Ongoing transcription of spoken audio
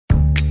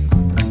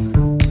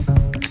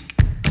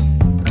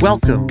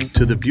Welcome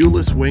to the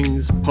Viewless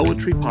Wings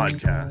Poetry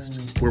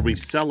Podcast, where we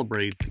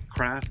celebrate the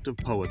craft of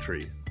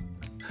poetry.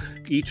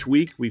 Each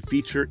week we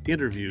feature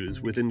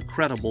interviews with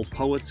incredible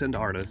poets and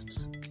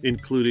artists,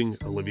 including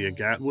Olivia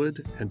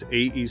Gatwood and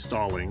A.E.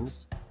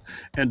 Stallings,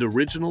 and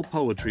original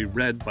poetry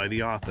read by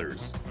the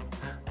authors.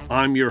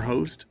 I'm your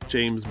host,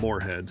 James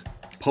Moorhead,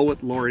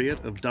 Poet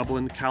Laureate of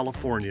Dublin,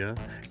 California,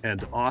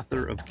 and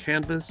author of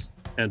Canvas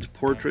and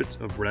Portraits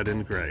of Red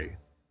and Gray.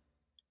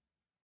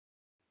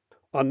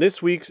 On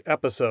this week's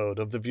episode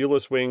of the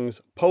Viewless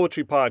Wings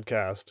Poetry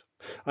Podcast,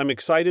 I'm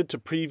excited to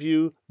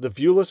preview the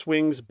Viewless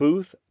Wings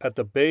booth at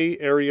the Bay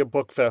Area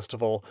Book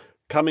Festival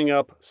coming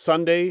up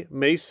Sunday,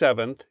 May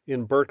 7th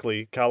in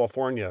Berkeley,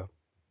 California.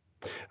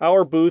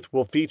 Our booth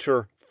will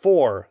feature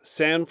 4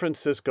 San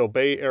Francisco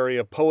Bay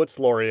Area Poets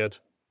Laureate,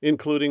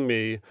 including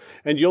me,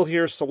 and you'll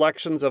hear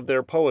selections of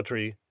their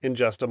poetry in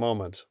just a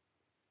moment.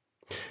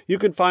 You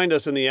can find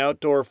us in the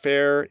outdoor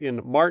fair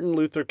in Martin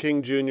Luther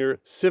King Jr.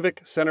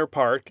 Civic Center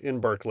Park in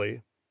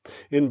Berkeley,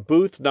 in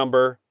booth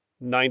number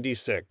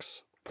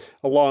 96,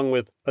 along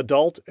with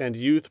adult and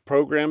youth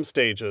program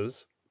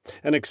stages,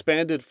 an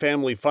expanded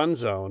family fun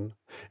zone,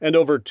 and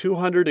over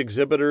 200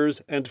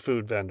 exhibitors and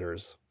food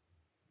vendors.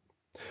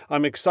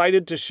 I'm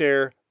excited to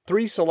share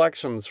 3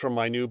 selections from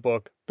my new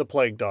book, The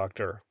Plague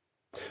Doctor,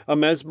 a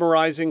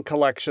mesmerizing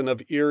collection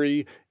of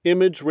eerie,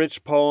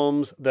 image-rich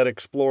poems that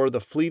explore the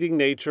fleeting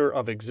nature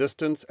of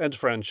existence and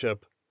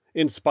friendship,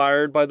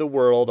 inspired by the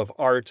world of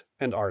art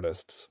and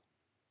artists.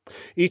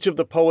 Each of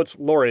the Poets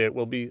Laureate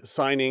will be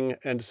signing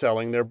and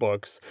selling their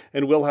books,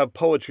 and we'll have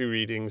poetry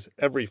readings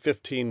every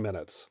 15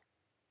 minutes.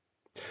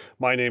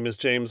 My name is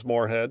James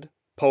Moorhead,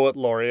 Poet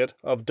Laureate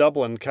of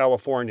Dublin,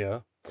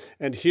 California,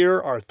 and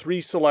here are 3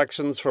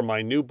 selections from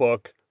my new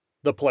book,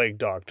 The Plague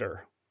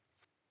Doctor.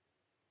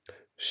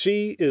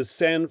 She is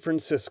San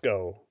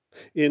Francisco,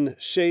 in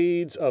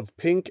shades of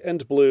pink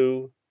and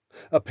blue,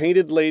 a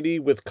painted lady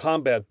with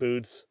combat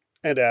boots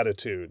and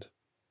attitude.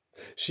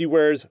 She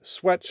wears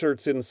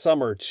sweatshirts in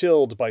summer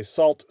chilled by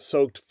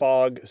salt-soaked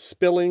fog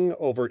spilling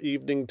over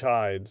evening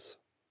tides.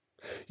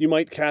 You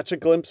might catch a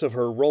glimpse of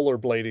her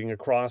rollerblading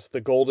across the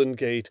Golden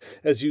Gate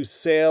as you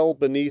sail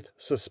beneath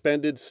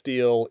suspended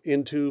steel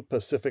into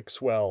Pacific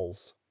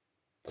swells.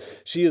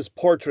 She is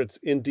portraits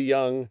in De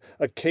Young,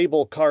 a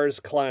cable car's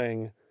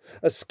clang,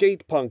 a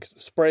skate punk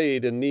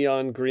sprayed in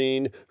neon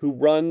green who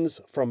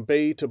runs from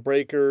bay to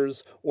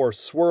breakers or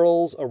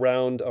swirls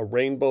around a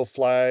rainbow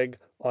flag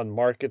on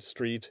Market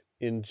Street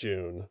in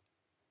June.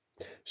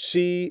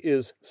 She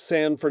is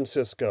San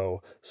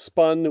Francisco,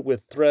 spun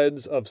with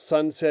threads of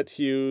sunset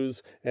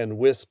hues and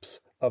wisps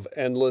of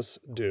endless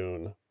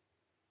dune.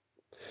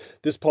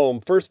 This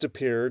poem first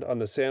appeared on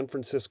the San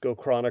Francisco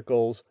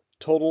Chronicle's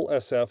Total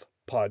SF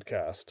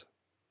podcast.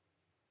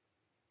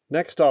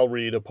 Next I'll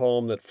read a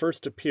poem that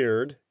first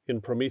appeared in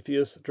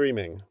Prometheus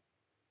Dreaming.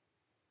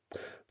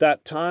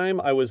 That time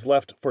I was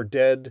left for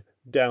dead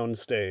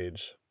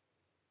downstage.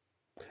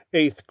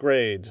 8th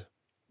grade,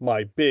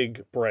 my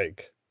big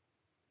break.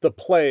 The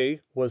play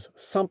was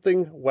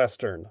something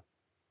Western.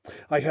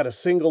 I had a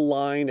single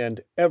line and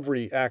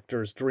every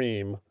actor's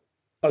dream,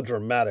 a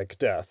dramatic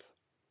death.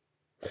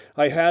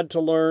 I had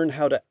to learn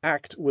how to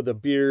act with a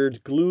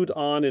beard glued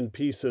on in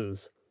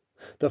pieces,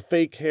 the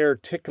fake hair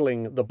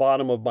tickling the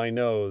bottom of my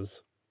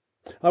nose.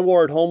 I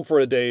wore it home for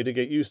a day to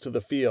get used to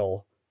the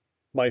feel.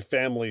 My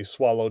family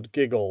swallowed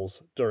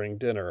giggles during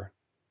dinner.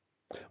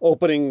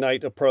 Opening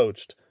night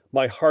approached.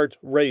 My heart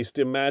raced,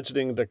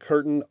 imagining the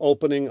curtain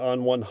opening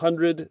on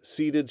 100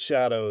 seated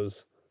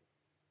shadows.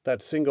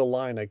 That single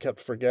line I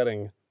kept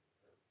forgetting.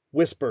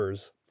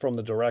 Whispers from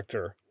the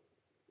director.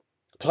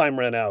 Time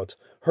ran out.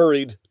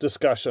 Hurried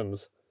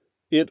discussions.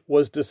 It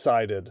was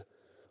decided.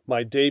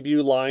 My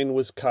debut line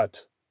was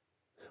cut.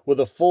 With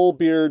a full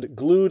beard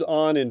glued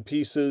on in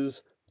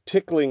pieces,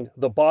 tickling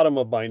the bottom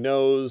of my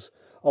nose,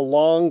 a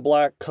long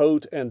black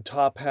coat and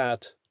top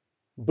hat,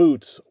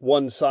 boots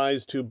 1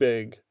 size too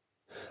big.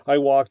 I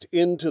walked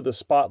into the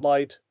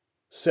spotlight,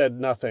 said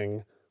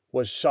nothing,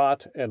 was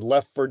shot and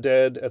left for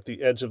dead at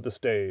the edge of the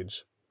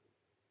stage.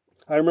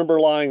 I remember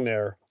lying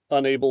there,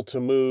 unable to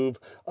move,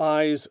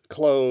 eyes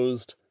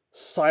closed,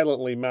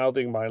 silently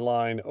mouthing my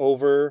line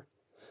over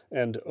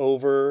and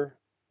over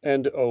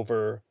and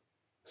over,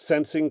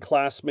 sensing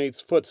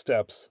classmates'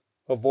 footsteps,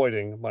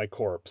 avoiding my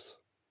corpse.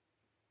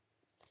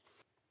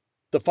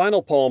 The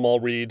final poem I'll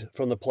read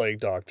from The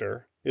Plague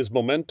Doctor is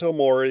Memento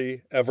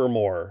Mori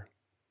Evermore.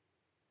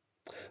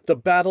 The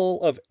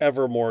Battle of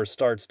Evermore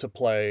starts to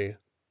play.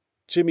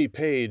 Jimmy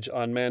Page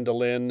on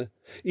mandolin,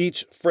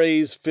 each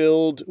phrase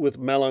filled with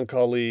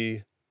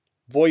melancholy,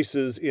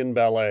 voices in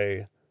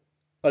ballet,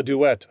 a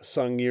duet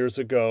sung years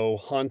ago,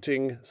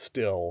 haunting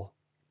still.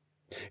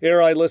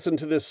 Ere I listen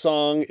to this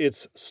song,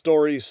 its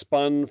story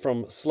spun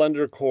from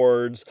slender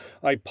chords,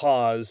 I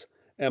pause,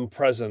 am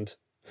present,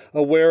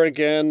 aware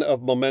again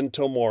of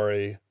Memento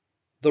Mori,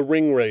 the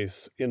ring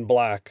race in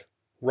black,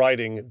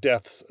 riding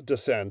death's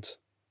descent.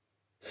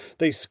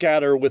 They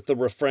scatter with the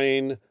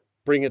refrain,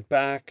 bring it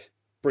back,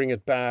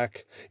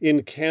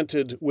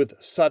 incanted with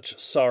such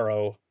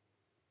sorrow.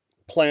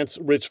 Plant's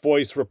rich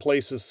voice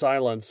replaces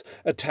silence,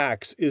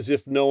 attacks as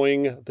if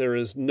knowing there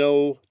is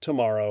no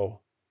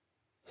tomorrow.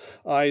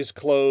 Eyes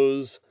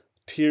close,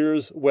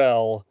 tears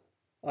well.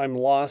 I'm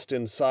lost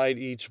inside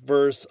each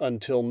verse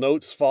until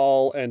notes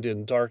fall and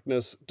in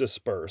darkness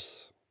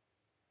disperse.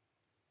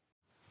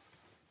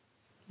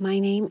 My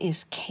name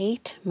is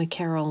Kate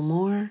McCarroll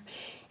Moore,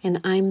 and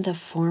I'm the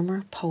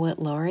former Poet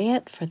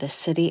Laureate for the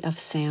city of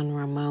San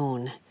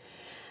Ramon.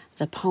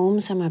 The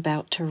poems I'm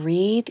about to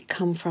read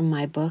come from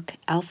my book,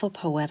 Alpha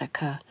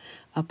Poetica,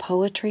 a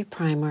poetry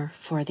primer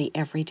for the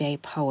everyday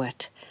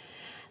poet.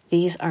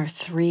 These are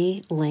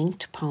 3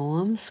 linked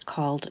poems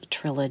called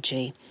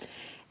Trilogy,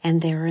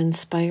 and they're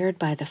inspired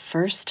by the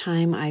first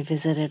time I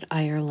visited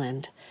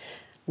Ireland.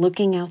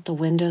 Looking out the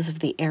windows of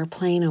the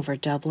airplane over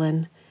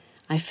Dublin,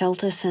 I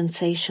felt a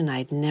sensation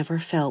I'd never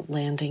felt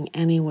landing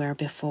anywhere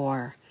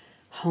before.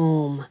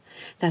 Home.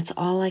 That's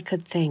all I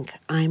could think.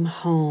 I'm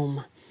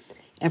home.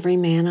 Every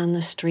man on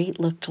the street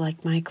looked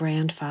like my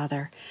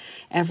grandfather.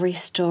 Every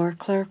store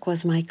clerk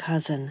was my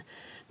cousin.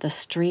 The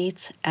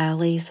streets,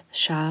 alleys,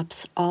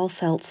 shops all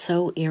felt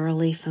so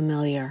eerily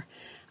familiar.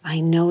 I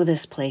know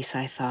this place,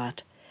 I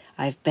thought.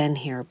 I've been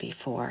here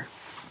before.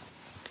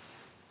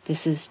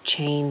 This is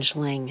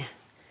Changeling.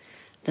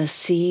 The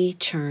sea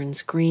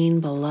churns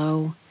green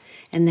below,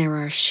 and there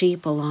are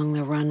sheep along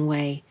the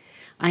runway.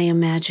 I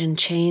imagine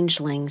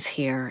changelings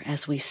here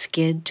as we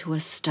skid to a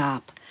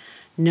stop.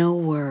 No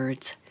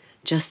words,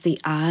 just the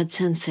odd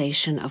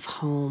sensation of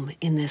home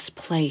in this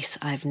place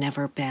I've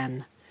never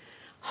been.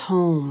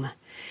 Home,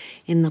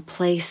 in the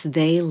place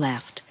they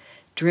left,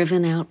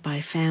 driven out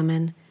by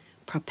famine,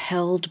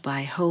 propelled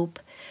by hope.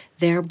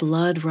 Their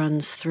blood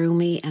runs through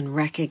me and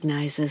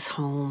recognizes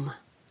home.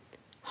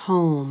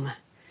 Home.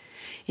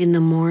 In the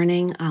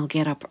morning, I'll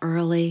get up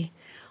early,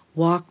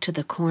 walk to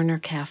the corner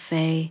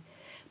cafe,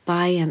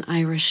 buy an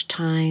Irish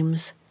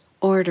Times,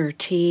 order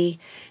tea,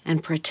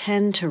 and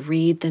pretend to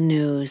read the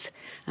news,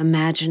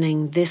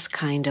 imagining this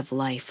kind of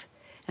life,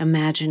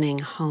 imagining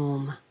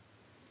home.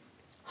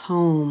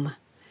 Home.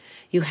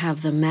 You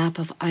have the map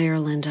of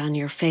Ireland on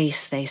your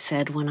face, they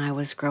said when I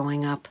was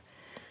growing up.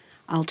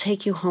 I'll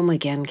take you home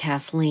again,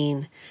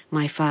 Kathleen,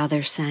 my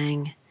father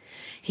sang.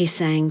 He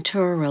sang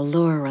Tura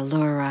Lura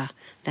Lura,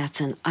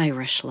 that's an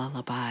Irish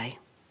lullaby.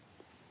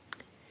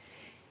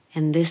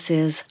 And this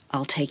is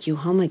I'll Take You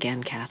Home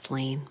Again,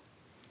 Kathleen.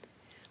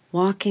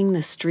 Walking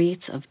the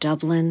streets of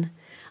Dublin,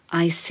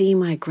 I see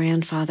my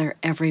grandfather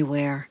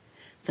everywhere,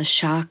 the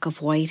shock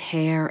of white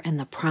hair and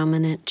the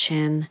prominent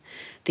chin,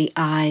 the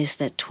eyes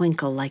that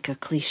twinkle like a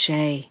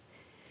cliché.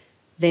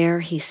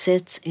 There he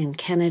sits in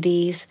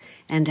Kennedy's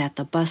and at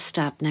the bus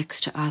stop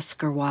next to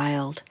Oscar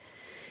Wilde.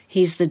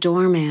 He's the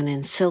doorman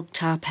in silk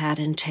top hat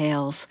and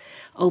tails,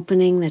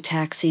 opening the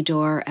taxi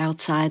door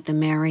outside the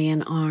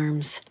Marian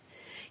Arms.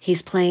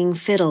 He's playing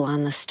fiddle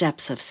on the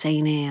steps of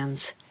St.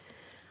 Anne's.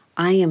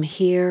 I am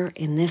here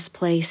in this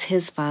place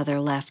his father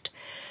left,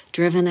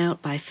 driven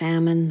out by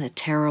famine, the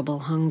terrible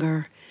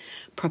hunger,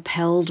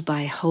 propelled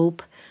by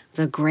hope,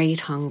 the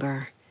great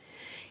hunger.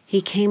 He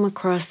came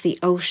across the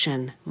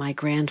ocean, my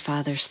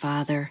grandfather's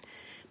father,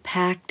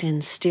 packed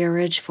in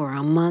steerage for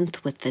a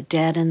month with the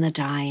dead and the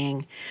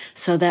dying,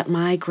 so that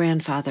my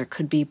grandfather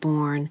could be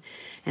born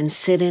and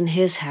sit in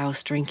his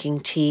house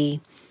drinking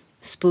tea,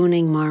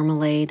 spooning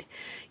marmalade,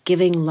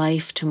 giving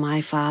life to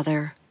my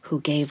father who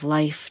gave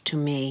life to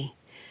me,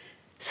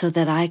 so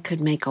that I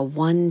could make a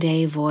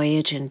one-day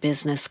voyage in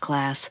business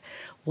class,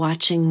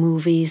 watching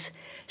movies,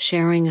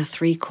 sharing a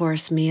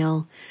 3-course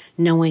meal,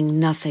 knowing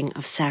nothing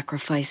of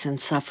sacrifice and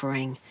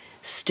suffering,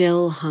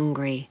 still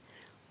hungry,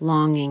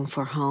 longing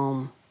for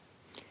home.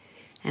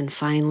 And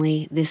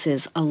finally, this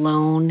is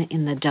Alone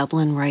in the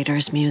Dublin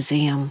Writers'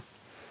 Museum.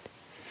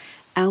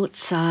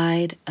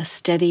 Outside, a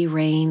steady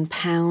rain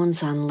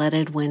pounds on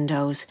leaded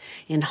windows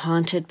in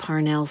haunted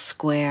Parnell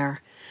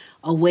Square,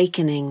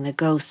 awakening the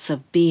ghosts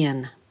of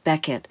Behan,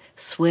 Beckett,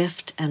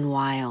 Swift, and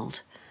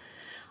Wilde.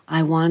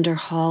 I wander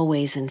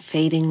hallways in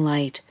fading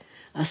light,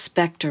 a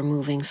specter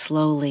moving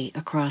slowly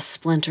across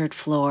splintered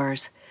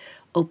floors,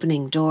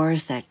 opening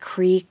doors that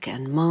creak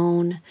and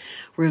moan,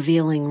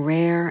 revealing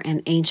rare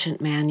and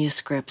ancient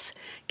manuscripts,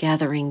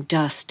 gathering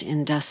dust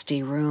in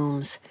dusty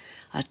rooms,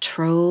 a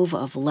trove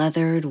of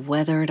leathered,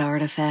 weathered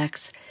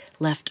artifacts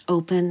left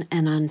open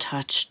and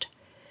untouched.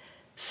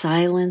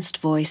 Silenced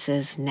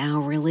voices, now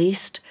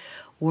released,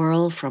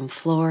 whirl from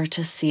floor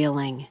to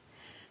ceiling.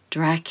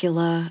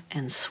 Dracula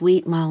and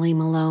sweet Molly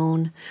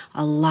Malone,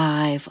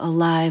 alive,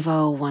 alive,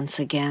 oh, once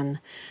again,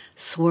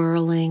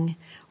 swirling,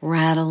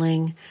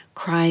 rattling,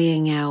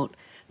 crying out,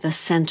 the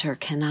center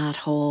cannot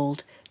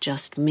hold,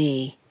 just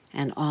me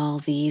and all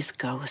these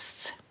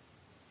ghosts.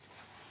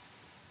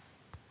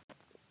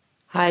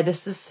 Hi,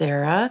 this is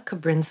Sarah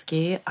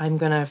Kabrinsky. I'm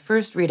going to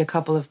first read a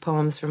couple of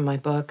poems from my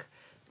book,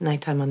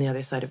 Nighttime on the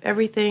Other Side of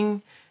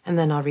Everything, and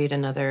then I'll read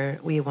another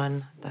wee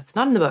one that's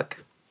not in the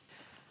book.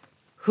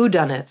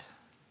 Whodunit?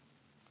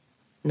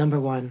 Number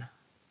 1.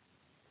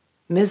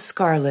 Ms.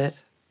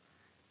 Scarlett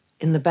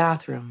in the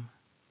bathroom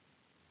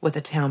with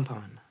a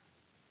tampon.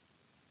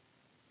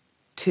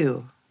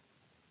 2.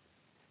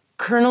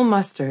 Colonel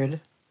Mustard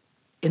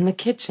in the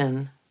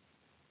kitchen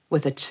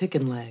with a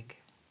chicken leg.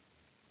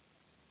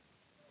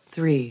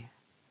 3.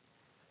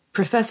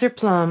 Professor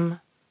Plum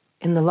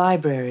in the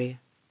library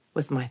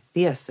with my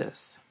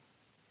thesis.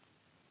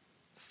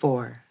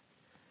 4.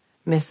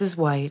 Mrs.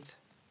 White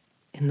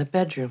in the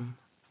bedroom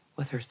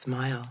with her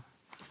smile.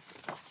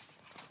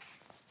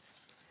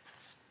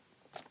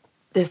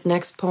 This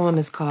next poem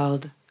is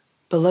called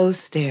Below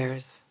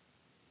Stairs.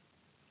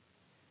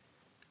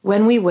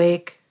 When we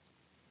wake,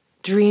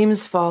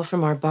 dreams fall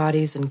from our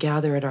bodies and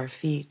gather at our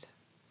feet.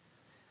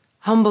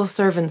 Humble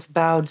servants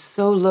bowed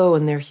so low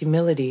in their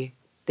humility,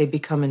 they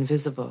become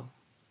invisible.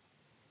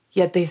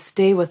 Yet they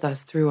stay with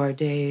us through our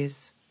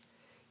days,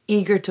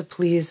 eager to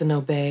please and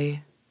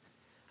obey,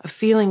 a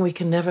feeling we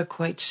can never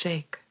quite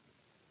shake,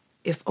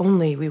 if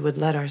only we would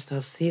let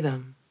ourselves see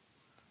them.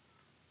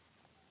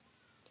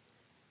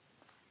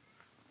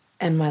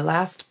 And my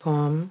last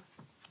poem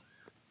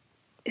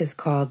is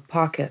called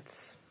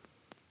Pockets.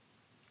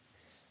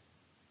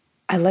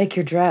 I like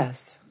your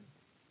dress.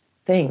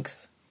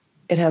 Thanks.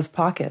 It has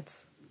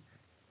pockets.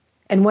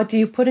 And what do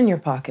you put in your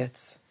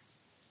pockets?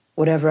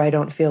 Whatever I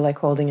don't feel like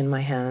holding in my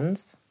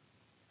hands.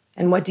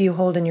 And what do you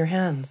hold in your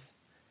hands?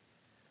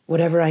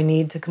 Whatever I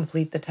need to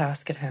complete the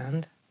task at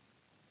hand.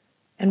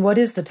 And what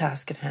is the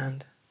task at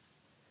hand?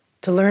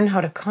 To learn how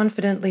to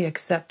confidently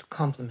accept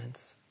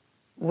compliments.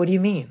 What do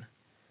you mean?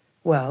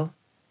 Well,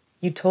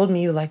 you told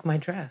me you like my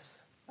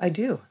dress. I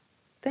do.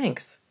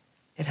 Thanks.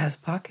 It has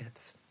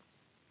pockets.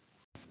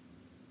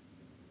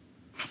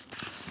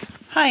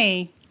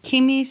 Hi,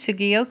 Kimi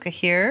Sugioka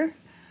here.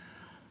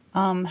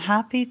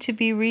 Happy to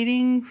be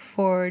reading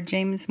for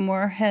James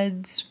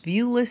Moorhead's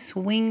Viewless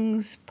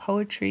Wings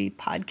Poetry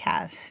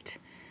Podcast.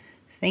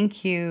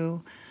 Thank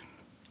you.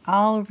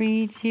 I'll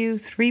read you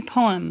 3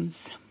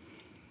 poems.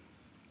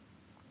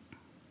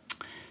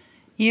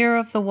 Year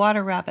of the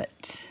Water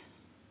Rabbit.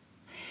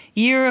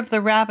 Year of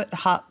the rabbit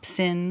hops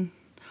in,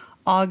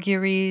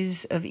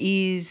 auguries of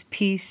ease,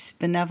 peace,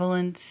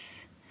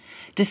 benevolence,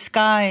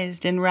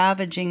 disguised in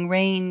ravaging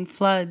rain,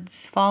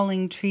 floods,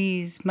 falling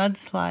trees,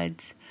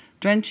 mudslides,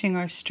 drenching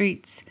our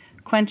streets,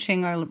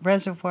 quenching our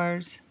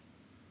reservoirs.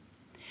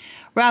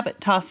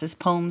 Rabbit tosses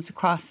poems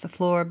across the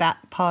floor, bat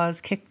paws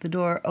kick the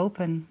door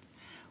open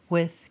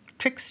with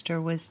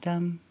trickster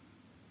wisdom.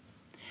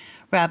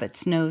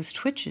 Rabbit's nose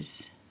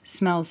twitches,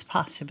 smells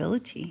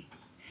possibility,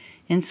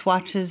 in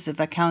swatches of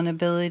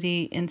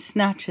accountability, in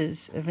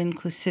snatches of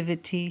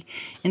inclusivity,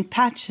 in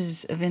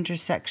patches of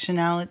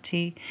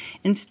intersectionality,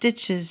 in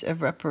stitches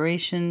of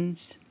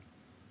reparations.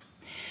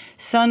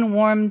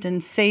 Sun-warmed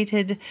and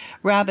sated,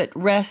 rabbit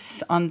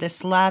rests on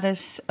this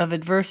lattice of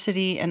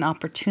adversity and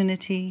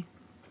opportunity,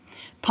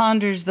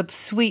 ponders the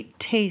sweet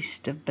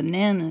taste of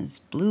bananas,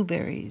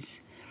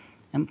 blueberries,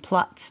 and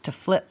plots to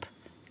flip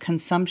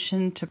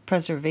consumption to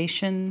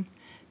preservation,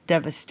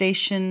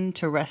 devastation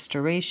to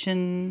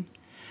restoration,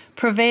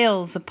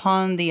 prevails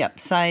upon the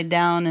upside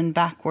down and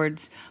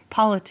backwards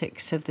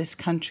politics of this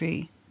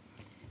country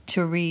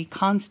to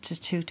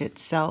reconstitute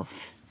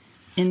itself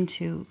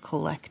into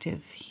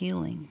collective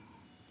healing.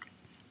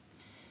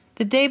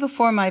 The day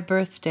before my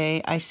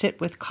birthday, I sit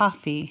with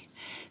coffee,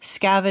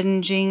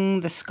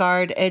 scavenging the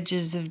scarred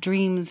edges of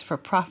dreams for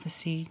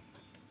prophecy.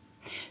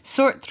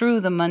 Sort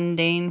through the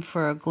mundane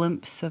for a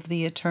glimpse of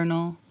the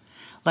eternal,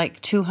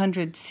 like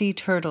 200 sea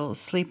turtles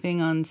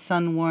sleeping on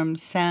sun-warmed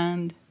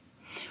sand,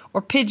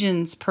 or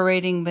pigeons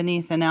parading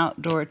beneath an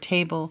outdoor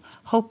table,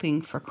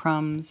 hoping for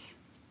crumbs.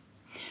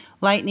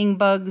 Lightning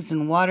bugs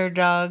and water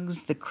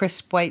dogs, the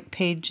crisp white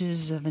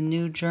pages of a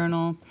new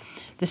journal,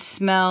 the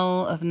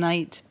smell of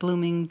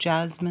night-blooming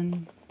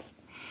jasmine.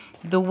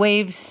 The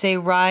waves say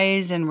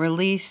rise and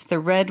release, the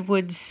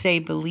redwoods say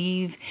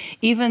believe,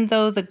 even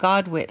though the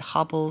godwit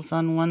hobbles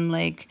on one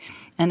leg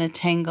and a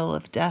tangle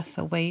of death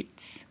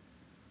awaits.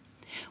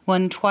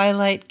 When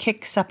twilight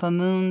kicks up a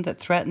moon that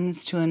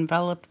threatens to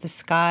envelop the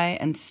sky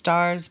and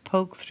stars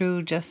poke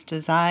through just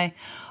as I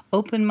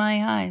open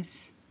my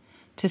eyes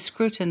to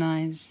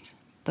scrutinize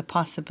the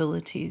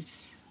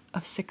possibilities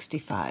of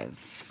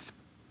 65.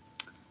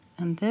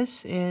 And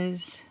this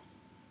is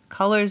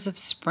Colors of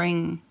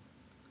Spring,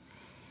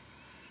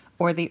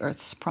 or the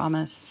Earth's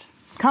Promise.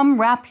 Come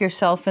wrap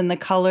yourself in the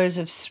colors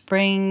of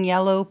spring,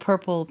 yellow,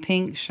 purple,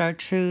 pink,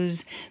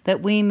 chartreuse,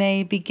 that we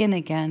may begin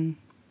again.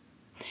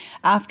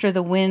 After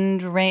the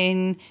wind,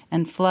 rain,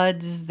 and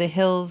floods, the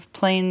hills,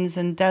 plains,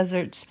 and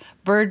deserts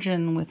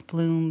burgeon with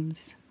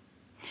blooms.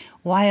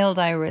 Wild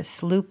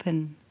iris,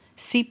 lupin,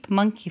 seep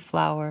monkey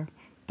flower,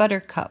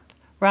 buttercup,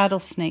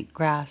 rattlesnake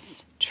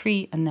grass,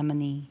 tree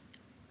anemone.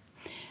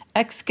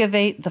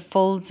 Excavate the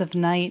folds of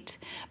night,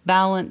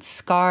 balance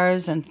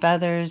scars and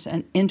feathers,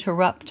 and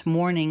interrupt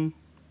morning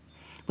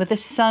with a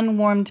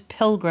sun-warmed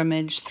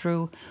pilgrimage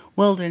through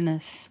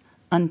wilderness,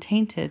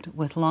 untainted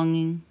with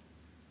longing.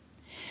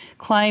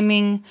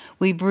 Climbing,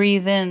 we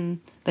breathe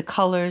in the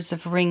colors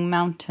of Ring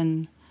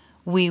Mountain,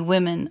 we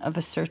women of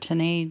a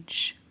certain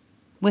age,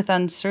 with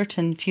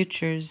uncertain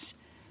futures,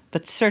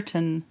 but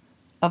certain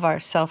of our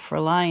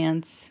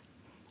self-reliance,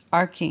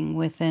 arcing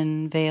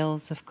within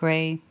veils of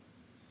gray.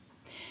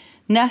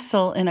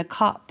 nestle in a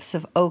copse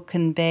of oak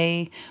and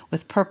bay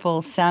with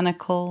purple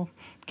sanicle,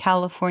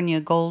 California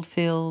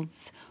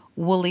goldfields,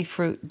 woolly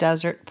fruit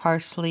desert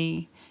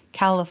parsley,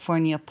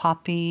 California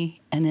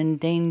poppy, and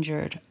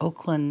endangered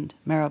Oakland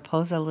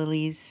mariposa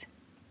lilies.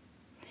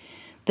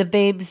 The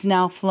babes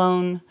now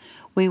flown,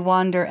 we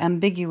wander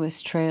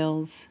ambiguous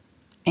trails,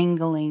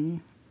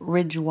 angling,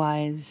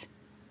 ridgewise,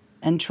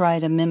 and try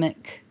to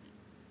mimic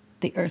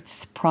the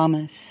earth's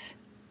promise.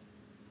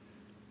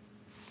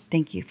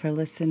 Thank you for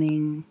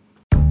listening.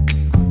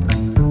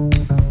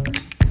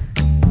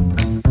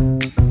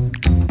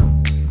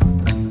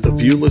 The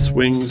Viewless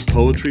Wings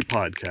Poetry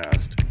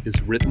Podcast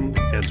is written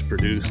and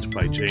produced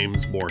by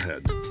James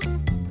Moorhead.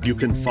 You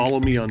can follow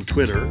me on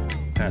Twitter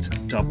at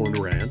Dublin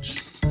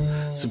Ranch,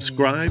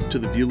 subscribe to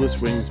the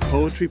Viewless Wings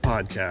Poetry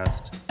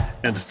Podcast,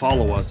 and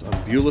follow us on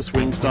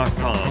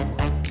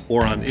viewlesswings.com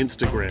or on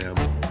Instagram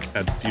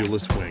at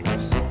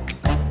viewlesswings.